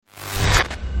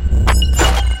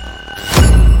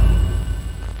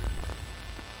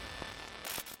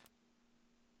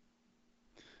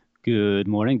Good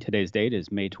morning. Today's date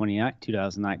is May 29th,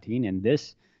 2019, and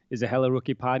this is a Hello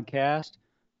Rookie podcast.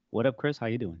 What up, Chris? How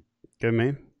you doing? Good,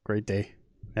 man. Great day.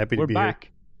 Happy to We're be here.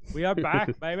 back. We are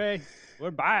back, baby.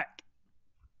 We're back.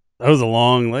 That was a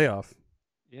long layoff.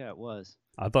 Yeah, it was.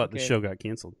 I thought the Okay. show got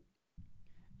canceled.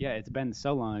 Yeah, it's been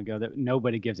so long ago that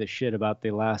nobody gives a shit about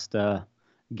the last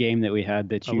game that we had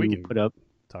that Oh, we you can put up.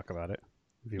 talk about it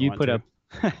if you You want put to.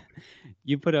 up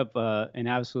you put up an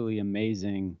absolutely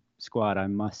amazing squad, I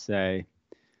must say.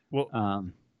 Well,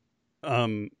 Um,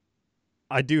 um,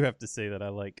 I do have to say that I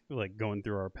like going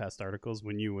through our past articles.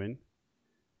 When you win,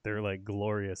 they're like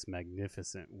glorious,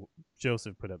 magnificent.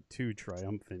 Joseph put up two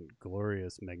triumphant,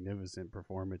 glorious, magnificent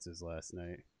performances last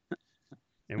night.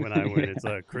 And when I win, it's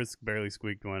Chris barely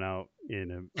squeaked one out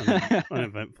in an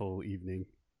uneventful evening.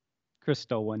 Chris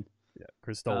stole one. Yeah,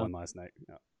 Chris stole one last night.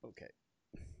 Okay.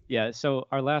 Yeah, so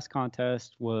our last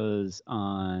contest was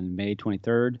on May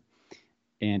 23rd,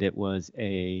 and it was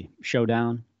a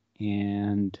showdown,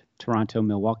 and Toronto,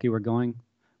 Milwaukee were going.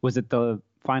 Was it the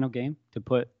final game to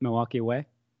put Milwaukee away?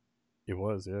 It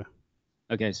was, yeah.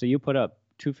 Okay, so you put up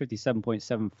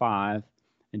 257.75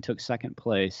 and took second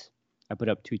place. I put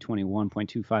up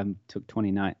 221.25 and took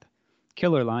 29th.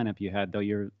 Killer lineup you had, though.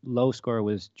 Your low score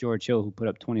was George Hill, who put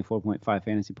up 24.5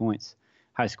 fantasy points.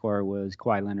 High score was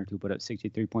Kawhi Leonard, who put up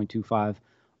 63.25.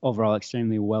 Overall,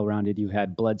 extremely well rounded. You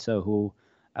had Bledsoe, who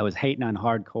I was hating on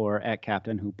hardcore at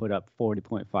captain, who put up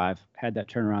 40.5. Had that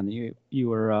turnaround that you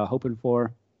were hoping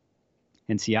for.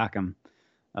 And Siakam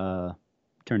uh,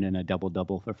 turned in a double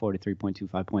double for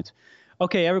 43.25 points.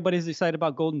 Okay, everybody's excited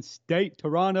about Golden State,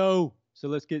 Toronto. So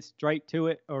let's get straight to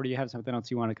it. Or do you have something else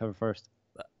you want to cover first?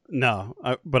 No,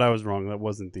 but I was wrong. That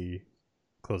wasn't the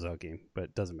closeout game, but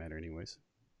it doesn't matter anyways.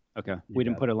 Okay, You we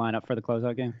didn't got put it. a lineup for the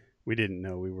closeout game. We didn't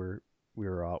know we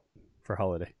were out for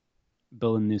holiday.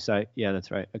 Building a new site. Yeah,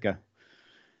 that's right. Okay.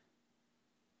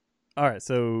 All right,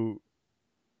 so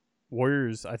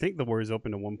Warriors. I think the Warriors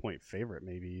opened a 1 point favorite,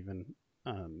 maybe even,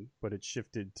 but it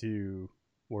shifted to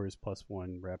Warriors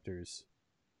 +1, Raptors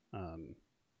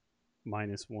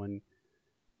 -1.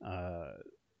 Uh,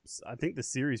 I think the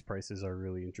series prices are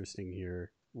really interesting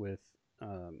here with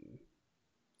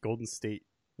Golden State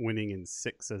winning in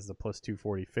 6 as the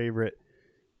 +240 favorite.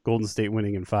 Golden State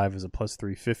winning in 5 is a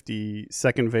 +350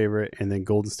 second favorite, and then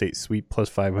Golden State sweep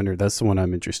 +500. That's the one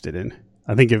I'm interested in.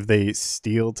 I think if they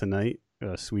steal tonight,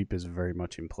 sweep is very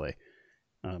much in play.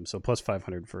 So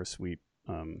 +500 for a sweep,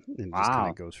 and just kind of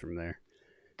Wow. goes from there.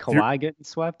 Kawhi getting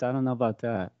swept? I don't know about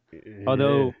that. Yeah,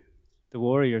 Although the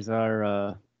Warriors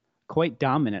are quite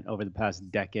dominant over the past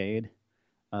decade.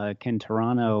 Can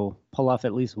Toronto pull off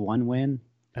at least one win?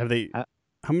 have they? I,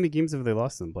 How many games have they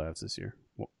lost in the playoffs this year?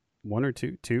 One or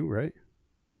two? Two, right?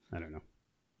 I don't know.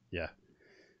 Yeah,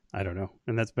 I don't know.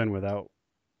 And that's been without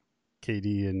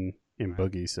KD and right.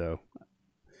 Boogie. So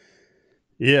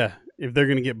yeah, if they're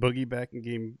gonna get Boogie back in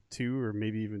game 2, or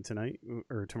maybe even tonight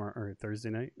or tomorrow or Thursday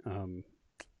night,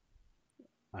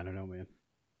 I don't know, man.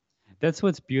 That's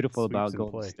what's beautiful Sweeps about in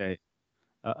Golden play. State.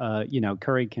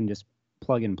 Curry can just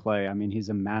plug and play. I mean, he's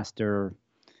a master,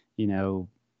 you know,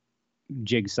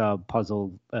 jigsaw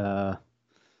puzzle,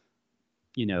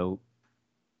 you know,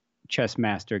 chess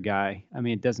master guy. I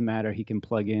mean, it doesn't matter. He can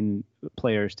plug in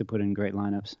players to put in great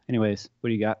lineups. Anyways, what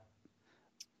do you got?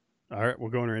 All right, we're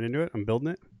going right into it. I'm building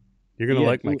it. You're gonna Yeah,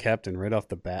 like my captain right off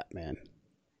the bat, man.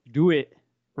 do it.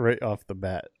 Right off the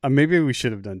bat. Maybe we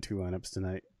should have done 2 lineups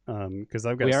tonight. Because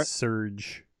I've We got are.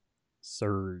 Surge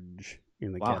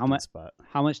in the Wow, captain spot.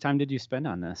 how much time did you spend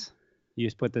on this? You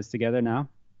just put this together now?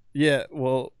 Yeah,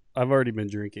 well, I've already been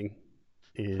drinking,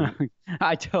 and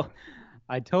I told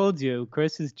I told you,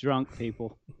 Chris is drunk,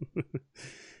 people.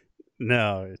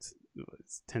 no, it's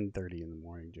 10:30 in the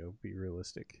morning, Joe. Be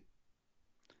realistic.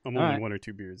 I'm All only right. 1 or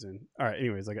 2 beers in. All right.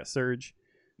 Anyways, I got Surge,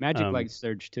 Magic um, likes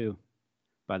Surge too,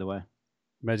 by the way.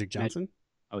 Magic Magic. Johnson,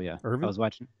 Oh yeah. I Irvin. was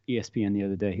watching ESPN the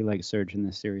other day. He likes Surge in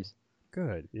this series.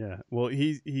 Good. Yeah. Well,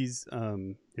 he's his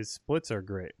splits are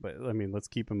great, but I mean, let's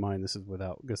keep in mind this is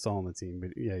without Gasol on the team.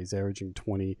 But yeah, he's averaging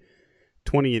 20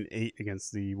 and 8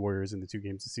 against the Warriors in the 2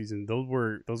 games this season.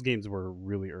 Those games were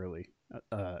really early.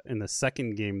 In the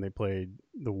second game they played,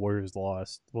 the Warriors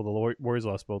lost. Well, the Warriors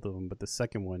lost both of them, but the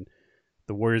second one,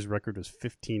 the Warriors' record was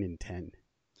 15-10.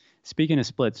 Speaking of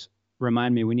splits,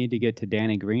 remind me we need to get to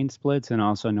Danny Green splits and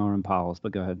also Norman Powell's.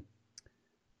 But go ahead.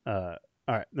 Uh,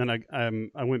 all right, then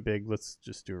I went big. Let's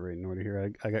just do it right in order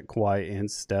here. I got Kawhi and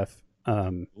Steph.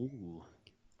 Ooh.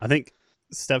 I think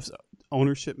Steph's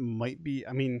ownership might be.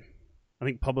 I mean, I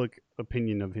think public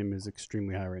opinion of him is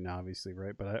extremely high right now, obviously,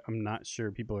 right? But I'm not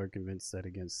sure people are convinced that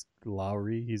against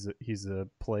Lowry, he's a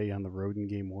play on the road in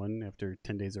game one after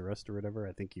 10 days of rest or whatever.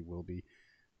 I think he will be.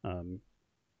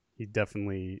 He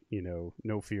definitely,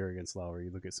 no fear against Lowry.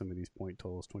 You look at some of these point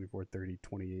totals, 24, 30,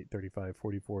 28, 35,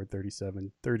 44,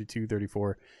 37, 32,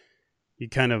 34. He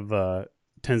kind of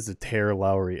tends to tear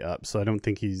Lowry up. So I don't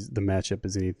think the matchup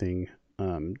is anything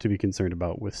to be concerned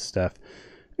about with Steph.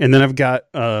 And then I've got,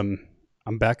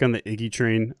 I'm back on the Iggy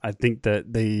train. I think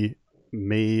that they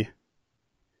may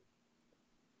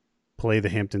play the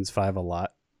Hamptons 5 a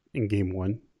lot in game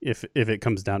one if it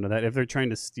comes down to that. If they're trying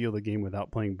to steal the game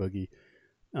without playing Boogie,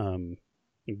 and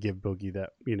give Boogie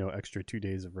that extra 2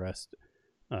 days of rest,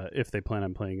 if they plan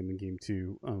on playing him in game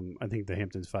two, I think the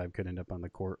Hamptons 5 could end up on the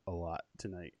court a lot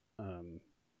tonight.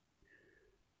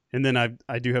 And then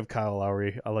I do have Kyle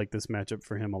Lowry. I like this matchup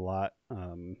for him a lot.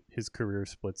 His career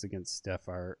splits against Steph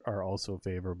are also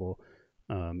favorable.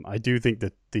 I do think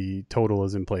that the total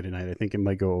is in play tonight. I think it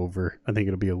might go over. I think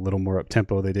it'll be a little more up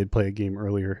tempo. They did play a game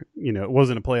earlier. It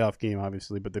wasn't a playoff game,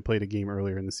 obviously, but they played a game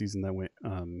earlier in the season that went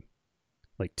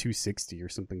like 260 or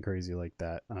something crazy like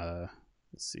that. Let's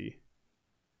see.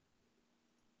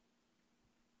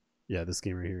 Yeah, this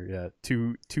game right here. Yeah,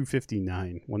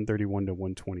 259, 131 to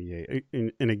 128.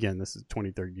 And again, this is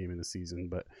 23rd game in the season,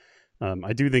 but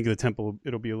I do think the tempo,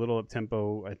 it'll be a little up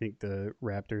tempo. I think the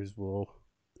Raptors will.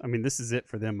 I mean, this is it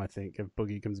for them. I think if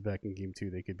Boogie comes back in game two,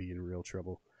 they could be in real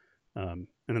trouble. And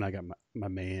then I got my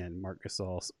man Marc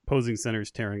Gasol, opposing centers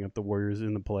tearing up the Warriors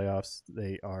in the playoffs.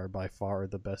 They are by far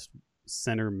the best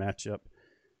center matchup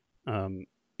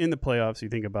in the playoffs. You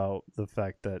think about the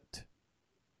fact that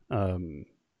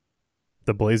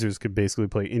the Blazers could basically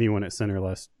play anyone at center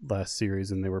last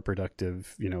series, and they were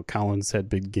productive. Collins had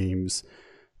big games.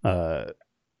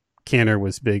 Kanter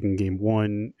was big in game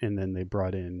one, and then they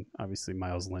brought in, obviously,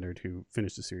 Miles Leonard, who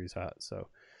finished the series hot. So,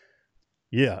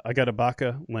 yeah, I got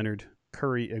Ibaka, Leonard,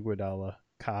 Curry, Iguodala,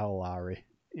 Kyle Lowry,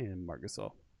 and Marc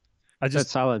Gasol. That's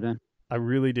solid, man. I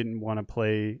really didn't want to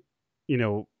play,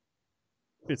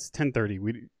 it's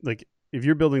 10:30. If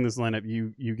you're building this lineup,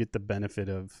 you get the benefit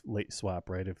of late swap,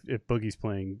 right? If Boogie's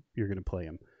playing, you're going to play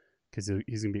him because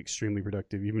he's going to be extremely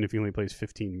productive. Even if he only plays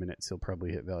 15 minutes, he'll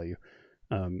probably hit value.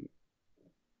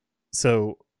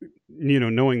 So,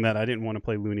 knowing that, I didn't want to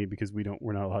play Looney because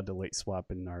we're not allowed to late swap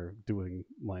in our dueling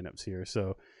lineups here.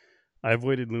 So I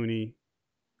avoided Looney.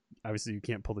 Obviously, you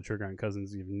can't pull the trigger on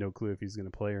Cousins. You have no clue if he's going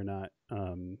to play or not.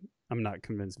 I'm not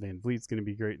convinced Van Vliet's going to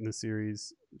be great in the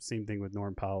series. Same thing with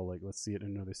Norm Powell. Let's see it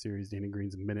in another series. Danny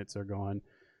Green's minutes are gone.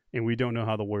 And we don't know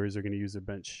how the Warriors are going to use their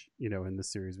bench, in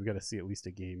this series. We got to see at least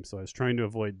a game. So I was trying to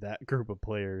avoid that group of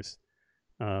players.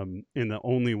 And the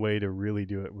only way to really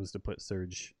do it was to put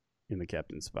Serge in the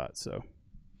captain spot. So,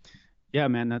 yeah,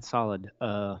 man, that's solid.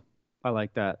 I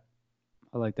like that.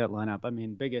 I like that lineup. I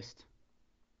mean, biggest.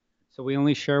 So we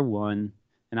only share one,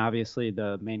 and obviously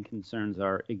the main concerns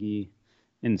are Iggy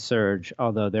and Serge,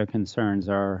 although their concerns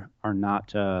are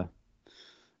not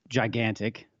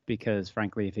gigantic because,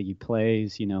 frankly, if Iggy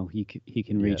plays, he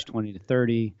can reach 20 to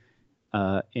 30,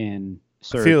 and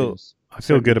Serge I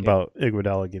feel good about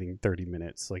Iguodala getting 30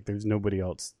 minutes. There's nobody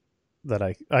else that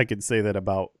I could say that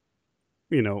about,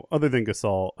 other than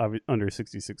Gasol under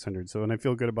 6,600. So, and I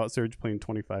feel good about Serge playing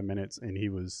 25 minutes, and he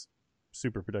was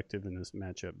super productive in this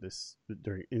matchup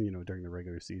during the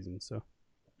regular season. So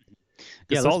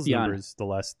Gasol's numbers the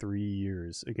last 3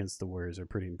 years against the Warriors are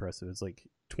pretty impressive. It's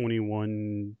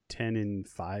 21, 10, and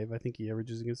 5. I think he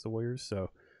averages against the Warriors. So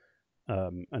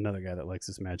another guy that likes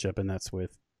this matchup, and that's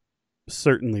with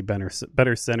certainly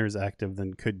better centers active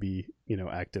than could be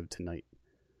active tonight.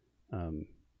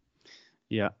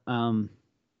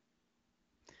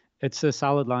 It's a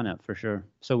solid lineup for sure.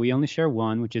 So we only share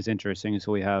one, which is interesting.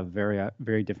 So we have very,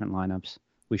 very different lineups.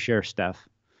 We share Steph.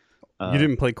 You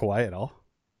didn't play Kawhi at all?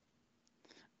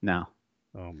 No.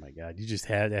 Oh my God! You just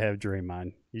had to have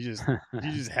Draymond. You just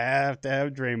have to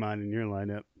have Draymond in your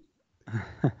lineup.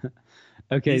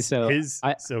 Okay,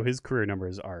 his career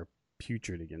numbers are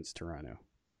putrid against Toronto.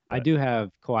 I do have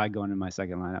Kawhi going in my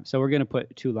second lineup. So we're going to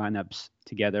put two lineups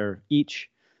together each.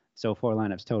 So 4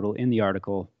 lineups total in the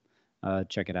article.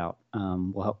 Check it out.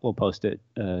 We'll post it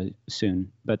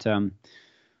soon. But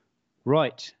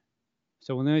right.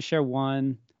 So we're going to share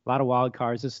one. A lot of wild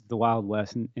cards. This is the Wild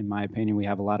West, in my opinion. We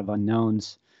have a lot of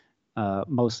unknowns,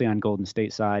 mostly on Golden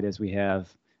State side, as we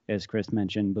have, as Chris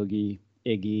mentioned, Boogie,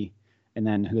 Iggy, and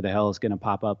then who the hell is going to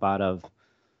pop up out of,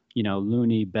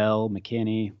 Looney, Bell,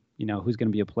 McKinney. Who's going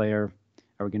to be a player?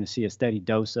 Are we going to see a steady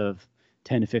dose of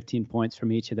 10 to 15 points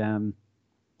from each of them?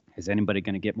 Is anybody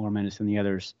going to get more minutes than the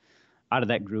others? out of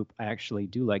that group, I actually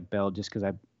do like Bell just because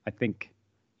I think,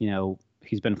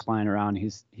 he's been flying around.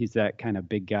 He's that kind of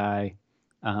big guy.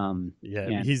 Yeah,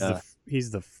 And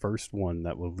he's the first one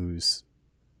that will lose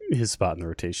his spot in the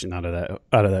rotation out of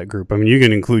that group. I mean, you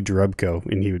can include Jerebko,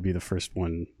 and he would be the first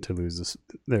one to lose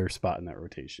their spot in that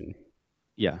rotation.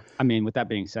 yeah, I mean, with that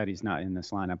being said, he's not in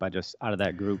this lineup. I just out of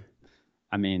that group,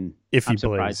 I mean, If he I'm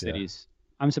surprised plays,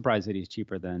 yeah. I'm surprised that he's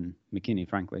cheaper than McKinney,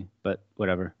 frankly. But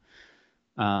whatever.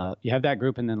 You have that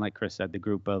group, and then like Chris said, the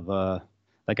group of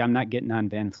like I'm not getting on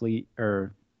Van Fleet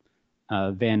or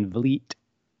Van Vliet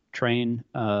train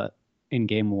in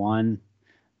game one.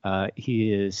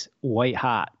 He is white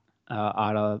hot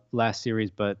out of last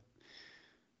series, but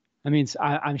I mean,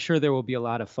 I'm sure there will be a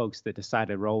lot of folks that decide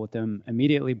to roll with him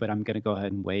immediately, but I'm going to go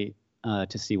ahead and wait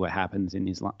to see what happens in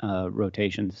these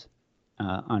rotations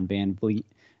on Van Vliet.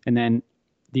 And then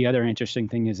the other interesting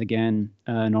thing is, again,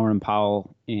 Norman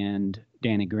Powell and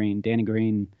Danny Green. Danny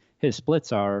Green, his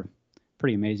splits are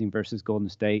pretty amazing versus Golden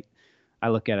State. I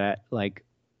look at it like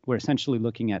we're essentially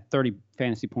looking at 30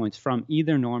 fantasy points from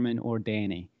either Norman or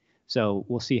Danny. So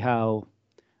we'll see how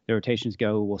the rotations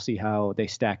go. We'll see how they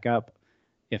stack up.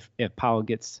 If Powell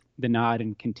gets the nod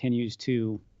and continues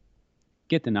to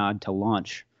get the nod to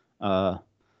launch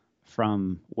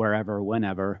from wherever,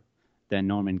 whenever, then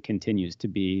Norman continues to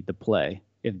be the play.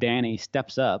 If Danny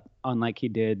steps up, unlike he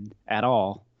did at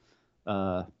all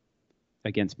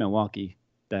against Milwaukee,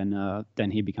 then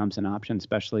he becomes an option,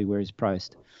 especially where he's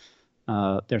priced.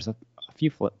 There's a few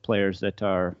players that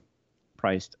are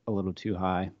priced a little too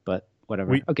high, but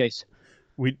whatever. Okay.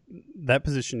 That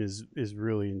position is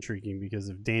really intriguing because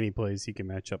if Danny plays, he can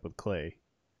match up with Clay.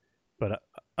 But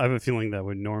I have a feeling that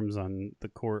when Norm's on the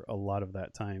court a lot of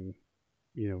that time,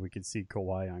 we could see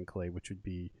Kawhi on Clay, which would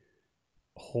be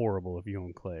horrible if you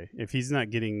own Clay. If he's not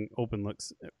getting open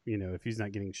looks, if he's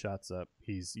not getting shots up,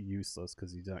 he's useless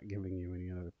because he's not giving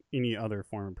you any other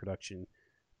form of production.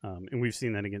 And we've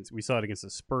seen that we saw it against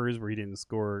the Spurs where he didn't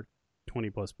score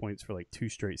 20 plus points for like 2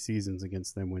 straight seasons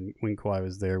against them when Kawhi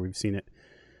was there. We've seen it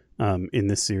in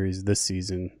this series this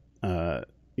season.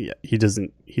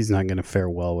 He's not going to fare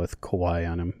well with Kawhi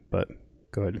on him, but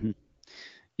go ahead. Mm-hmm.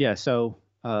 Yeah. So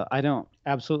I don't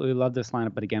absolutely love this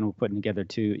lineup, but again, we're putting together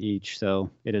 2 each. So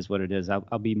it is what it is.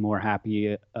 I'll be more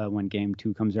happy when game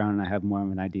 2 comes around and I have more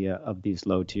of an idea of these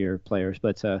low tier players.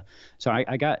 But so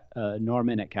I got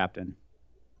Norman at captain.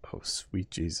 Oh, sweet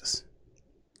Jesus.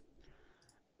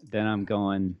 Then I'm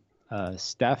going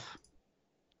Steph,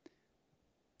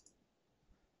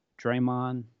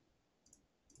 Draymond,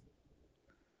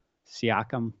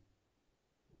 Siakam,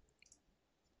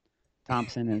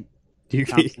 Thompson, and you're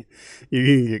going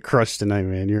to get crushed tonight,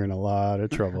 man. You're in a lot of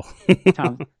trouble.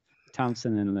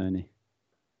 Thompson and Looney.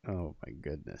 Oh, my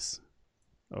goodness.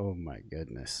 Oh, my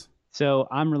goodness. So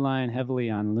I'm relying heavily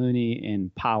on Looney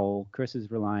and Powell. Chris is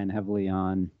relying heavily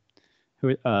on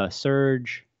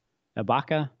Serge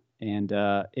Ibaka and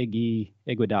Iggy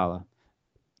Iguodala.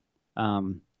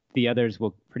 The others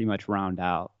will pretty much round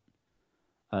out.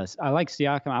 I like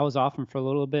Siakam. I was off him for a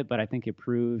little bit, but I think it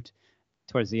proved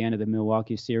towards the end of the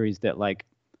Milwaukee series that like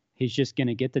he's just going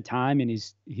to get the time and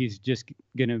he's just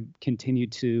going to continue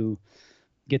to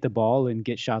get the ball and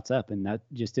get shots up, and that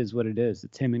just is what it is.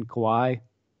 It's him and Kawhi.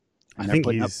 I think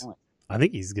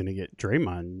he's going to get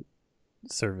Draymond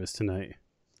service tonight.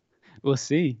 We'll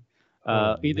see.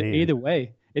 Either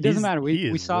way, it doesn't matter.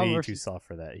 We saw way too soft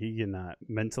for that. He cannot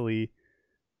mentally,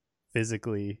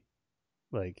 physically,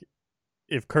 like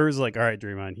if Kerr's like, all right,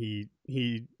 Draymond,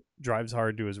 he drives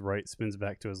hard to his right, spins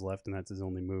back to his left, and that's his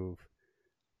only move.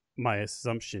 My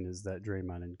assumption is that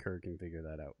Draymond and Kerr can figure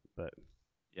that out, but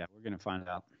yeah, we're gonna find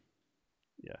out.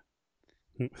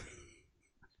 Yeah.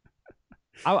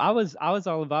 I was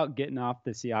all about getting off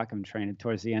the Siakam train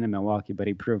towards the end of Milwaukee, but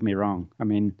he proved me wrong. I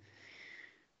mean,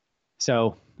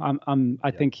 so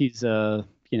I think he's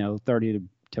 30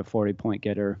 to 40 point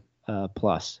getter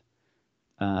plus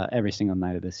every single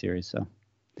night of this series. So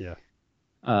yeah.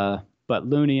 But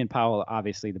Looney and Powell are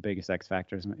obviously the biggest X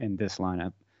factors in this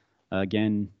lineup.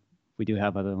 Again, we do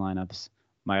have other lineups.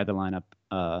 My other lineup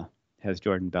has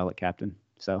Jordan Bell at captain.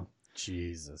 So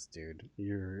Jesus, dude,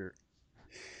 you're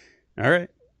all right.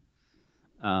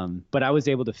 But I was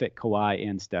able to fit Kawhi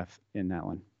and Steph in that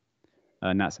one,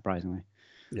 not surprisingly.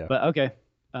 Yeah. But okay.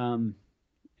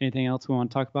 Anything else we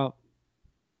want to talk about?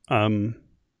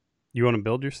 You want to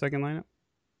build your second lineup?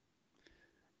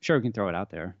 Sure, we can throw it out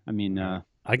there. I mean,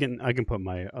 I can put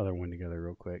my other one together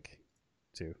real quick,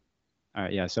 too. All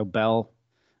right, yeah. So Bell,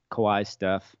 Kawhi,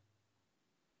 Steph.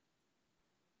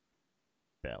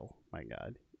 Bell, my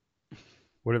God.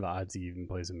 What are the odds he even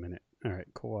plays a minute? All right,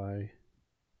 Kawhi.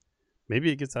 Maybe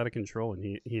it gets out of control and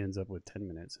he ends up with 10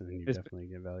 minutes, and then you It's, definitely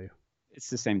get value. it's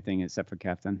the same thing except for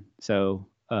captain. So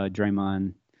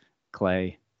Draymond,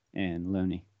 Clay, and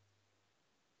Looney.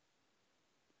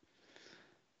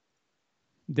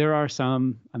 There are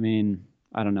some. I mean,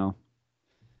 I don't know.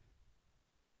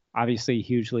 Obviously,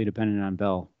 hugely dependent on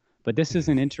Bell, but this is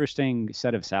an interesting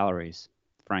set of salaries.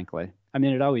 Frankly, I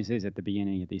mean, it always is at the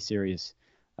beginning of these series,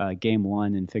 game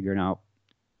one, and figuring out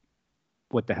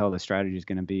what the hell the strategy is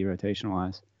going to be rotation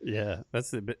wise. Yeah,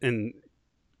 that's it. And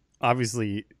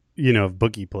obviously, if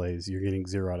Boogie plays, you're getting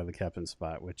 0 out of the captain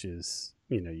spot, which is,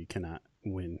 you cannot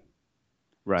win.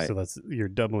 Right. So you're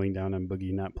doubling down on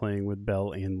Boogie not playing with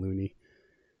Bell and Looney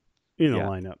in the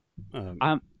lineup.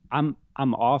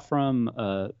 I'm off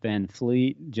from Van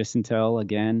Fleet just until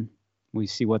again we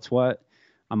see what's what.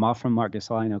 I'm off from Marc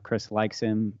Gasol. I know Chris likes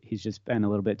him. He's just been a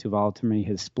little bit too volatile to me.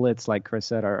 His splits, like Chris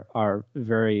said, are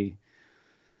very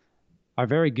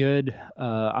good.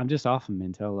 I'm just off him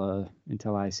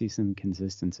until I see some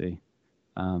consistency.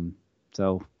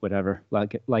 So whatever,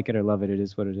 like it or love it, it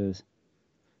is what it is.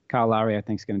 Kyle Lowry, I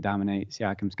think, is going to dominate.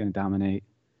 Siakam's going to dominate.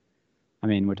 I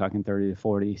mean, we're talking 30 to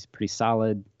 40. He's pretty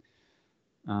solid.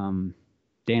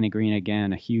 Danny Green,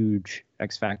 again, a huge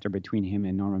X factor between him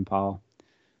and Norman Powell.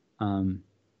 I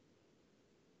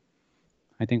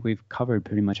think we've covered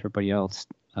pretty much everybody else.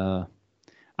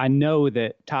 I know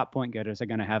that top point getters are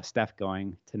going to have Steph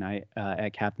going tonight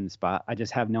at captain spot. I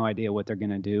just have no idea what they're going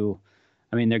to do.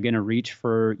 I mean, they're going to reach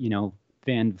for,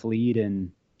 Van Vliet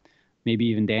and maybe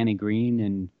even Danny Green,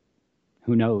 and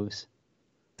who knows.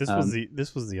 This was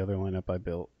the other lineup I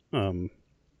built. Go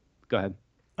ahead.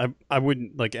 I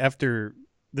wouldn't, like, after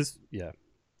this. Yeah,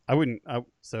 I wouldn't.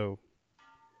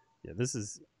 This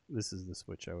is the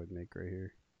switch I would make right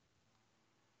here.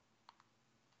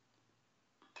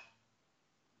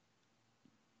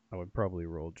 I would probably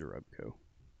roll Jerebko,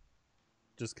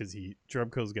 just because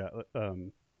Jerebko's got.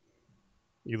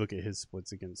 You look at his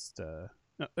splits against.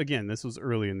 Again, this was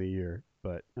early in the year,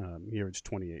 but he averaged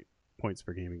 28 points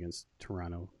per game against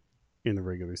Toronto in the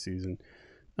regular season.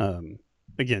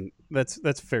 Again,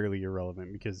 that's fairly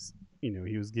irrelevant because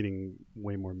he was getting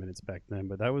way more minutes back then.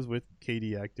 But that was with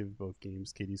KD active both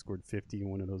games. KD scored 50 in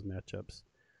one of those matchups,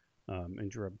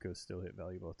 and Jerebko still hit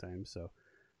value both times. So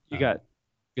you got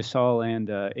Gasol and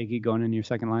Iggy going in your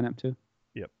second lineup too?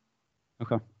 Yep.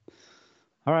 Okay.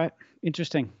 All right.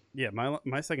 Interesting. Yeah,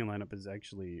 my second lineup is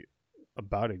actually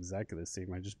about exactly the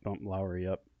same. I just bumped Lowry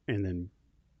up and then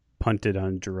punted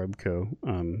on Jerebko.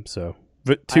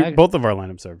 But both of our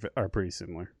lineups are pretty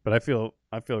similar. But I feel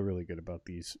really good about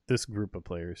this group of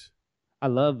players. I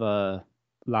love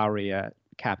Lowry at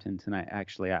captain tonight.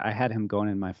 Actually, I had him going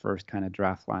in my first kind of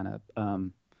draft lineup. I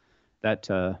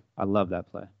love that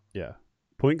play. Yeah.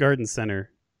 Point guard and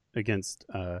center against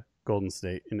Golden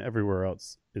State, and everywhere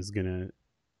else it's gonna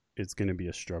be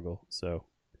a struggle. So,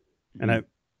 and I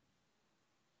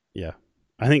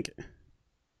think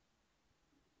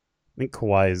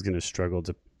Kawhi is gonna struggle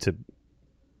to.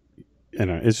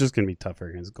 It's just gonna be tougher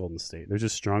against Golden State. They're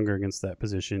just stronger against that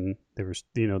position. They were,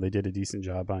 they did a decent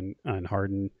job on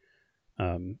Harden,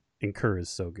 and Kerr is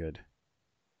so good.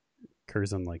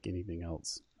 Kerr's unlike anything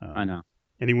else. I know.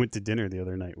 And he went to dinner the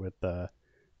other night with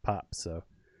Pop. So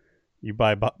you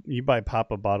buy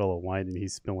Pop a bottle of wine, and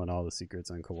he's spilling all the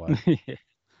secrets on Kawhi.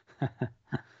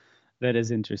 That is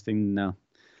interesting to know.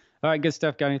 All right, good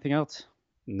stuff. Got anything else?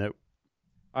 Nope.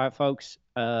 All right, folks.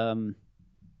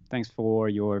 Thanks for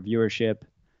your viewership.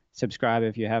 Subscribe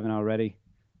if you haven't already.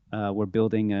 We're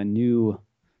building a new,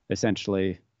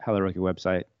 essentially, Hello Rookie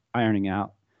website, ironing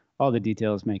out all the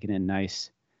details, making it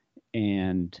nice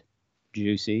and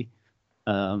juicy.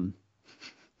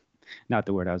 Not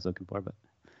the word I was looking for, but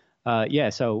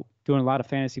so doing a lot of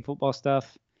fantasy football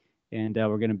stuff, and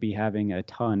we're going to be having a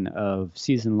ton of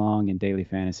season-long and daily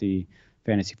fantasy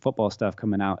football stuff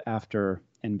coming out after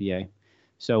NBA.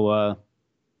 So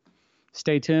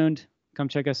stay tuned. Come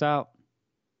check us out.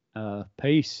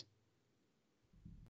 Peace.